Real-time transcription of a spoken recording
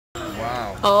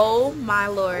Oh my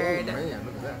lord. Oh, man,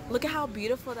 look at that. Look at how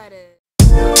beautiful that is.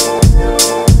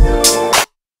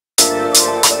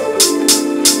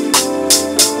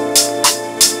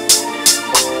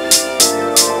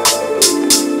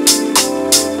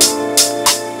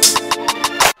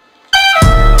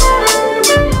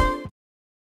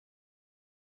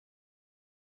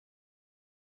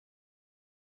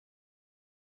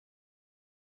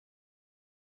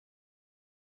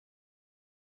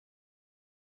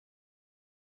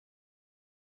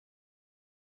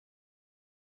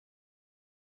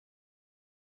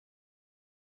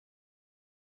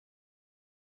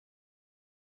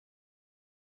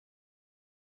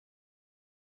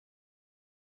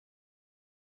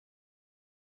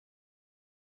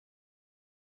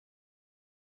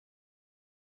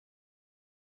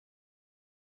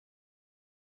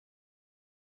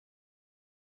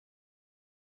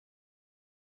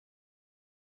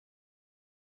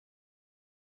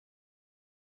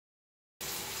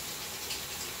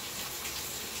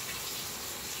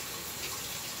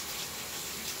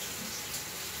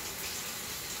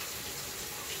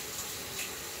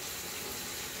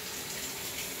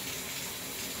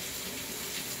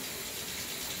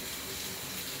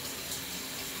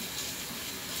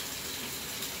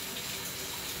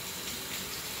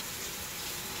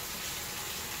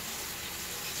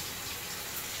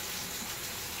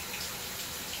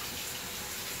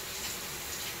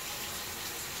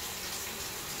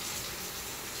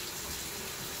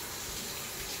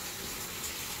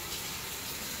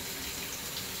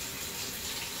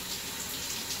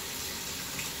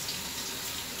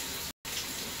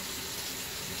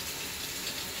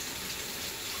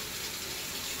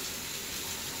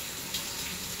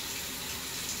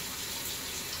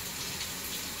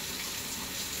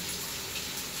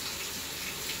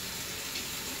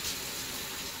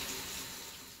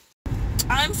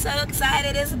 I'm so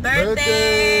excited, it's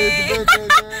birthday!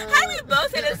 How we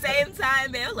both at the same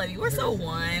time, man? I love you, we're so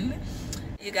one.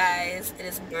 You guys, it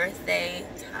is birthday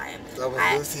time. That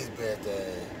was Lucy's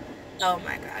birthday. Oh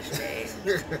my gosh, babe.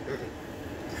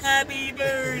 Happy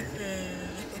birthday!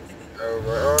 Oh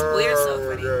my god. We are so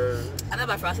funny. I know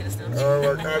about Frosty the Snowman.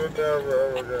 Oh my god,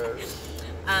 oh my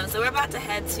god. So we're about to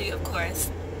head to, of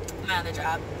course, my other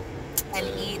job and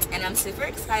eat, and I'm super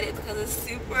excited because it's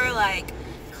super like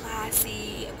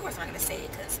classy. Of course, I'm not gonna say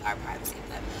it because our privacy,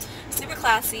 but super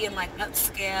classy and like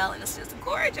upscale, and it's just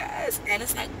gorgeous, and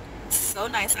it's like so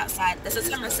nice outside. This is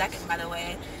September 2nd, by the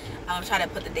way. I'm trying to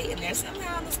put the date in there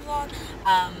somehow in this vlog,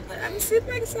 but I'm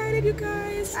super excited, you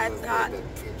guys. I thought,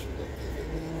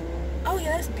 oh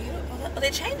yeah, that's beautiful. Oh, they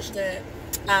changed it.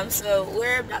 So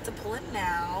we're about to pull in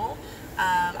now.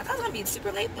 I thought it was gonna be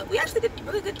super late, but we actually did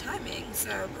really good timing,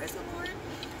 so praise the Lord.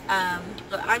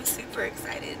 But I'm super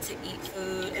excited to eat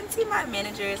food and see my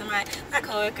managers and my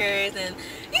coworkers, and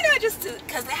you know, just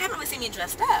because they haven't really seen me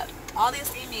dressed up. All they've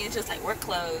seen me is just like work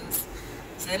clothes,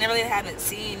 so they never really haven't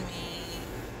seen me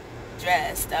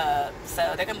dressed up.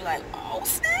 So they're gonna be like, oh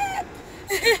snap.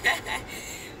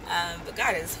 But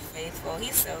God is faithful.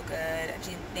 He's so good. In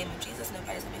the name of Jesus,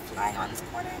 nobody's gonna be flying on this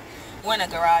corner. We're in a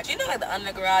garage. You know, like the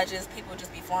under garages, people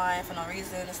just be flying for no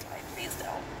reason. It's like, please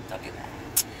don't do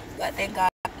that. But thank God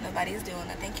nobody's doing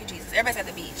that. Thank you, Jesus. Everybody's at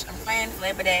the beach. I'm praying for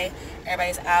Labor Day.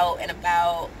 Everybody's out and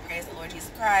about. Praise the Lord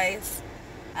Jesus Christ.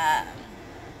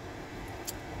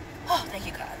 Oh, thank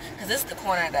you, God. Because this is the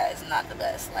corner that is not the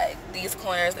best. Like, these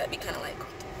corners that be kind of like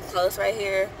close right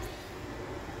here.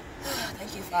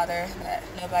 Thank you, Father, that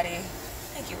nobody...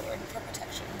 Thank you, Lord, for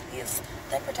protection. He is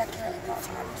the protector at all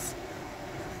times.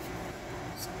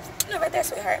 No, right there,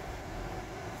 sweetheart.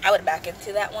 I would back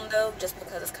into that one, though, just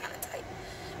because it's kind of tight.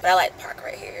 But I like park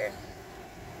right here.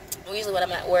 Usually when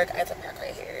I'm at work, I have to park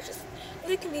right here. It's just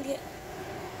really convenient.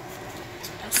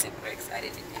 I'm super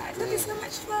excited, you guys. It'll be so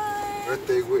much fun.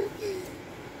 Birthday with me.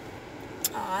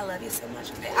 Oh, I love you so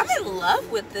much. I'm in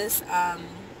love with this. I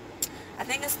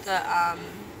think it's the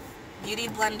Beauty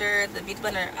Blender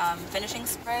finishing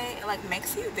spray. It like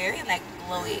makes you very like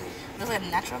glowy. It looks like a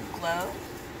natural glow.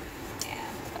 Yeah,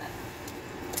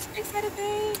 but excited,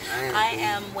 babe. I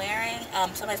am wearing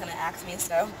somebody's gonna ask me,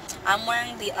 so I'm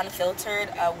wearing the Unfiltered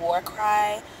War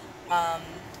Cry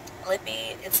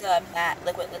lippy. It's a matte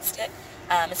liquid lipstick.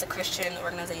 It's a Christian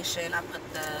organization. I put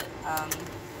the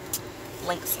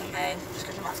links in my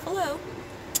description box below.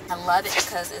 I love it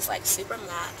because it's like super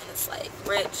matte and it's like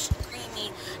rich,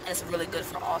 creamy, and it's really good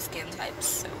for all skin types.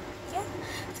 So yeah,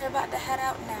 so we're about to head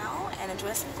out now and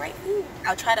enjoy some great food.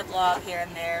 I'll try to vlog here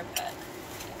and there, but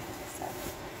so.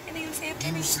 Anything to say,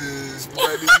 baby? Deuces,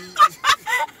 buddy.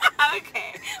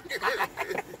 Okay.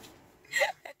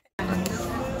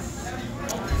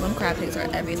 One crab cakes are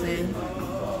everything.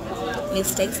 These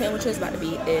steak sandwiches about to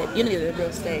be it. You need a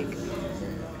real steak.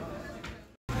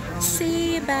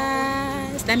 Sea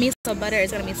bass. That means the butter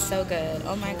is gonna be so good.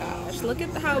 Oh my gosh. Look at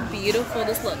how beautiful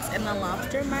this looks. And the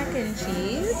lobster mac and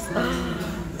cheese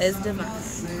is divine.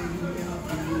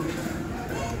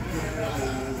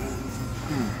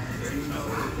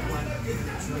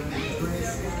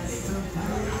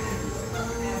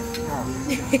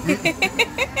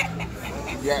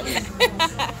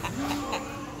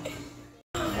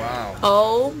 Wow.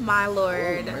 Oh my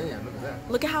lord. Oh, man, look at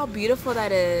that. Look at how beautiful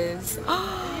that is.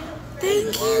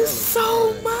 Thank you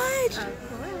so much.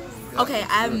 Okay,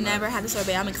 I've never had the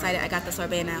sorbet. I'm excited I got the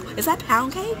sorbet now. Is that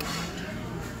pound cake?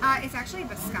 It's actually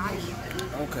biscotti.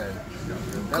 Okay.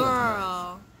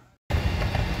 Girl.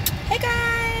 Hey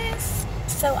guys.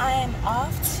 So I am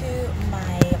off to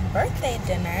my birthday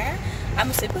dinner.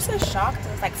 I'm super shocked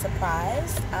and like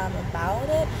surprised about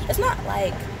it. It's not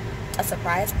like a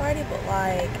surprise party, but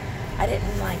like I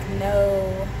didn't like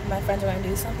know my friends were gonna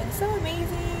do something so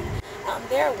amazing.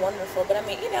 They're wonderful, but I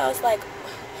mean, you know, it's like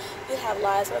we have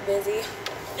lives, we're busy.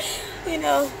 You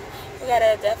know, we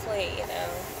gotta definitely, you know,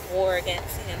 war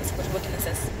against, you know, so much wickedness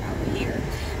that's out here.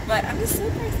 But I'm just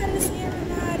super excited to see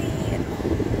everybody. And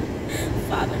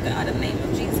Father God, in the name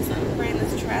of Jesus, I'm praying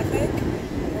this traffic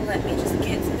will let me just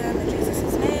get to them in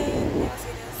Jesus' name. Y'all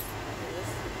see this?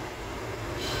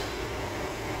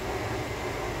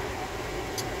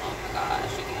 Oh my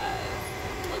gosh, you guys.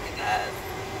 Look at that.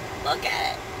 Look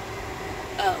at it.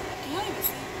 Oh, can y'all even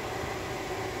see?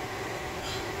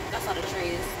 I saw the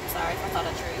trees. Sorry if I saw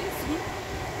the trees.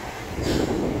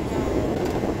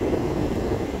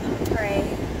 I'm gonna pray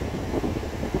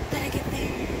that I get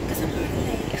there, because I'm already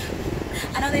late.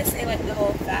 I know they say like the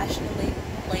whole fashionably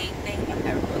late thing, but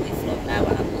I really feel bad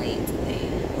when I'm late to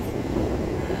things.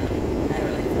 I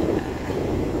really feel bad.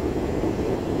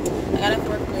 I got off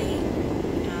work late.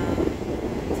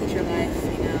 Teacher life,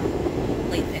 you know,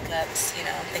 late pickups, you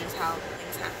know, how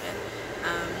things happen.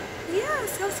 Yeah,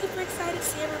 so super excited to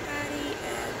see everybody,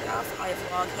 and I'll probably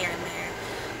vlog here and there.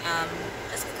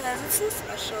 Just because it's so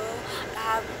special. I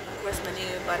have, of course, my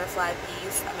new butterfly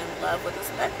piece. I'm in love with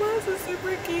this necklace. It's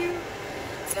super cute.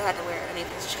 So I had to wear it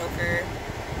underneath this choker,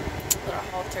 little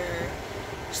halter,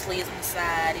 sleeves on the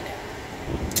side, you know.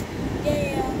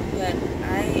 Yeah, but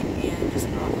I am just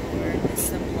all over.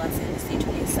 It's a blessing to see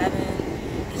 27.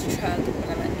 This truck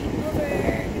gonna let me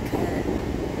over because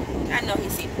I know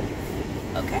he's seen me.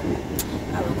 Okay,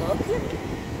 I will go up here.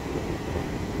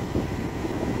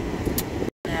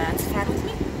 That's fine with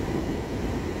me.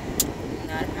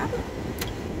 Not a problem.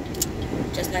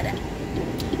 Just like that.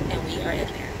 And we are in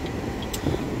there.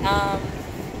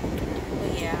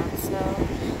 But yeah, so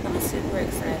I'm super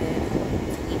excited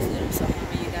to eat food. I'm so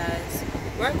hungry, you guys.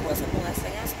 Work was a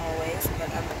blessing as always, but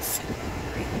I'm super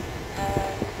hungry.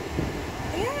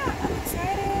 Yeah, I'm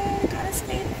excited. Gotta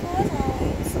stay full as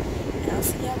always. And I'll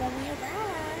see y'all when we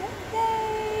arrive.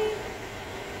 Yay!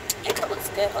 Makeup looks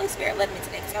good. Holy Spirit led me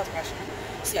today because I was rushing.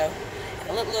 So, if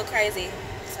I look a little crazy,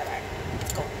 it's alright.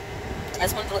 Let's go. I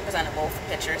just wanted to look presentable for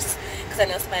pictures because I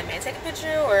know somebody may take a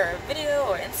picture or a video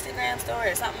or Instagram story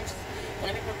or something. Just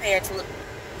want to be prepared to look,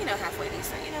 you know, halfway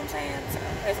decent. You know what I'm saying? So,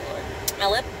 praise the Lord. My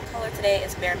lip color today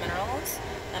is Bare Minerals.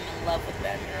 I'm in love with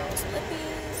Bare Minerals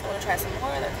lippies. I want to try some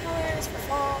more of their colors for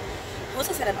fall. Who's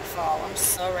excited about fall? I'm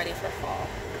so ready for fall.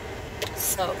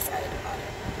 So excited about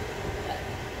it. But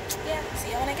yeah,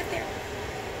 see y'all when I get there.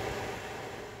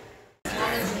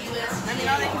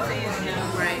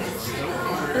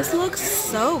 This looks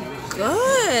so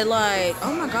good. Like,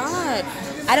 oh my god.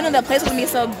 I didn't know the plates were gonna be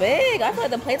so big. I feel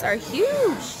like the plates are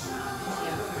huge.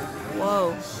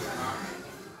 Whoa.